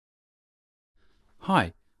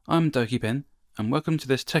Hi, I'm DokiPen, and welcome to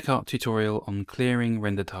this TechArt tutorial on clearing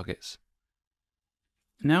render targets.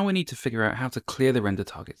 Now we need to figure out how to clear the render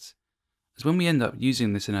targets, as when we end up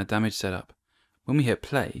using this in our damage setup, when we hit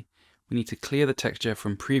play, we need to clear the texture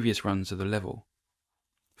from previous runs of the level.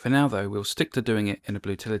 For now though, we'll stick to doing it in a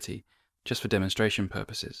Blutility, just for demonstration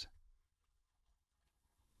purposes.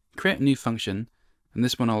 Create a new function, and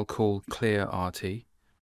this one I'll call clearRT.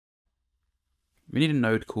 We need a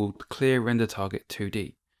node called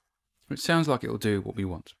clearRenderTarget2D, which sounds like it'll do what we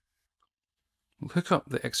want. We'll hook up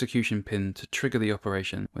the execution pin to trigger the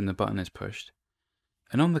operation when the button is pushed,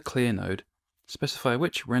 and on the clear node, specify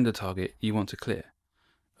which render target you want to clear,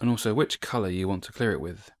 and also which color you want to clear it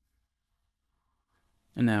with.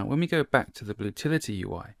 And now when we go back to the Blutility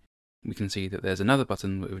UI, we can see that there's another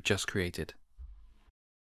button that we've just created.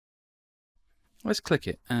 Let's click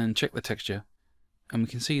it and check the texture, and we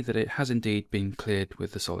can see that it has indeed been cleared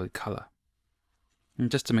with the solid color. And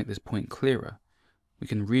just to make this point clearer, we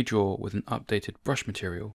can redraw with an updated brush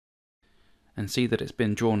material and see that it's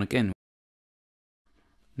been drawn again.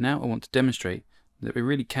 Now I want to demonstrate that we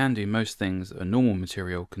really can do most things that a normal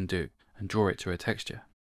material can do and draw it to a texture.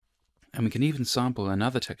 And we can even sample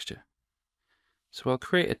another texture. So I'll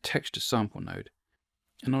create a texture sample node,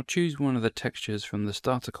 and I'll choose one of the textures from the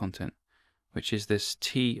starter content, which is this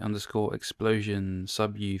T_explosion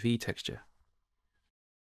sub UV texture.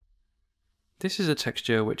 This is a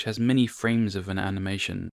texture which has many frames of an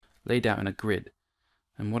animation laid out in a grid,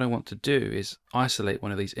 and what I want to do is isolate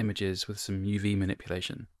one of these images with some UV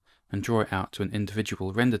manipulation and draw it out to an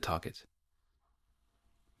individual render target.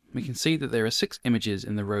 We can see that there are 6 images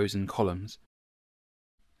in the rows and columns,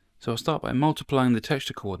 so I'll start by multiplying the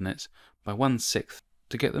texture coordinates by 1/6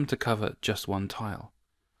 to get them to cover just one tile.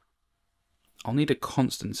 I'll need a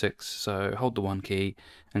constant 6, so hold the 1 key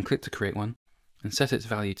and click to create one and set its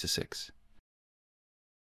value to 6.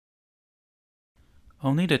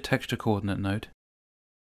 I'll need a texture coordinate node.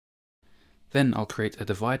 Then I'll create a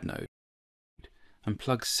divide node and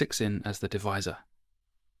plug 6 in as the divisor.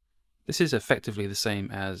 This is effectively the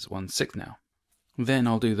same as 1/6 now. Then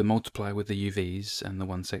I'll do the multiply with the UVs and the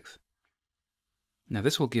 1/6. Now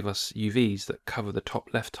this will give us UVs that cover the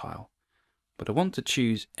top left tile, but I want to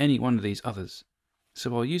choose any one of these others,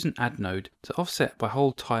 so I'll use an add node to offset by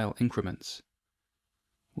whole tile increments.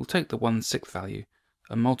 We'll take the 1/6 value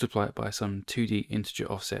and multiply it by some 2D integer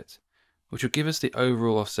offset, which will give us the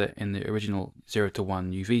overall offset in the original 0 to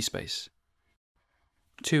 1 UV space.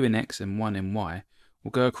 2 in X and 1 in Y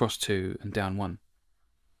will go across 2 and down 1.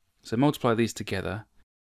 So multiply these together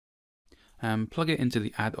and plug it into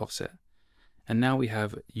the add offset, and now we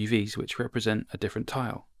have UVs which represent a different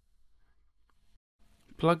tile.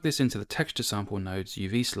 Plug this into the texture sample node's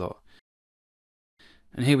UV slot,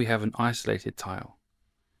 and here we have an isolated tile.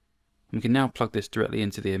 We can now plug this directly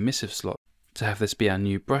into the emissive slot to have this be our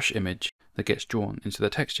new brush image that gets drawn into the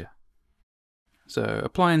texture. So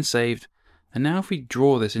apply and saved, and now if we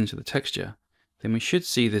draw this into the texture, then we should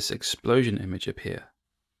see this explosion image appear.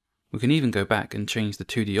 We can even go back and change the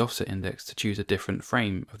 2D offset index to choose a different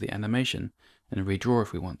frame of the animation and redraw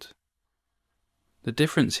if we want. The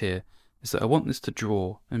difference here is that I want this to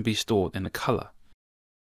draw and be stored in a color.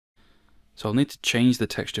 So I'll need to change the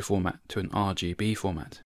texture format to an RGB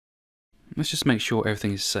format. Let's just make sure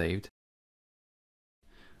everything is saved,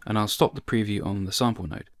 and I'll stop the preview on the sample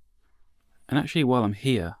node. And actually while I'm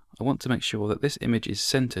here, I want to make sure that this image is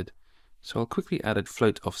centered, so I'll quickly add a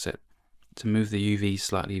float offset to move the UV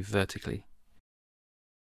slightly vertically.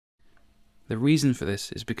 The reason for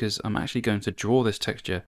this is because I'm actually going to draw this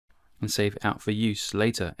texture and save it out for use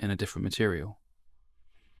later in a different material.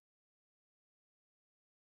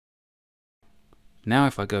 Now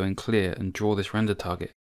if I go in clear and draw this render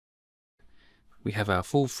target, we have our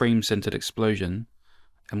full frame centered explosion,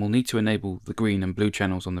 and we'll need to enable the green and blue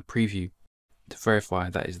channels on the preview to verify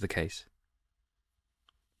that is the case.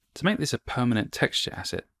 To make this a permanent texture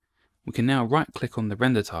asset, we can now right click on the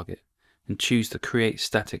render target and choose the create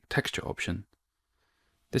static texture option.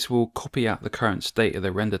 This will copy out the current state of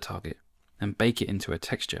the render target and bake it into a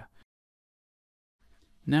texture.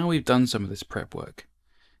 Now we've done some of this prep work,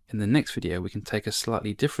 in the next video we can take a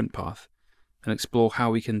slightly different path and explore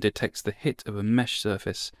how we can detect the hit of a mesh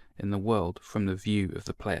surface in the world from the view of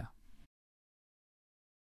the player.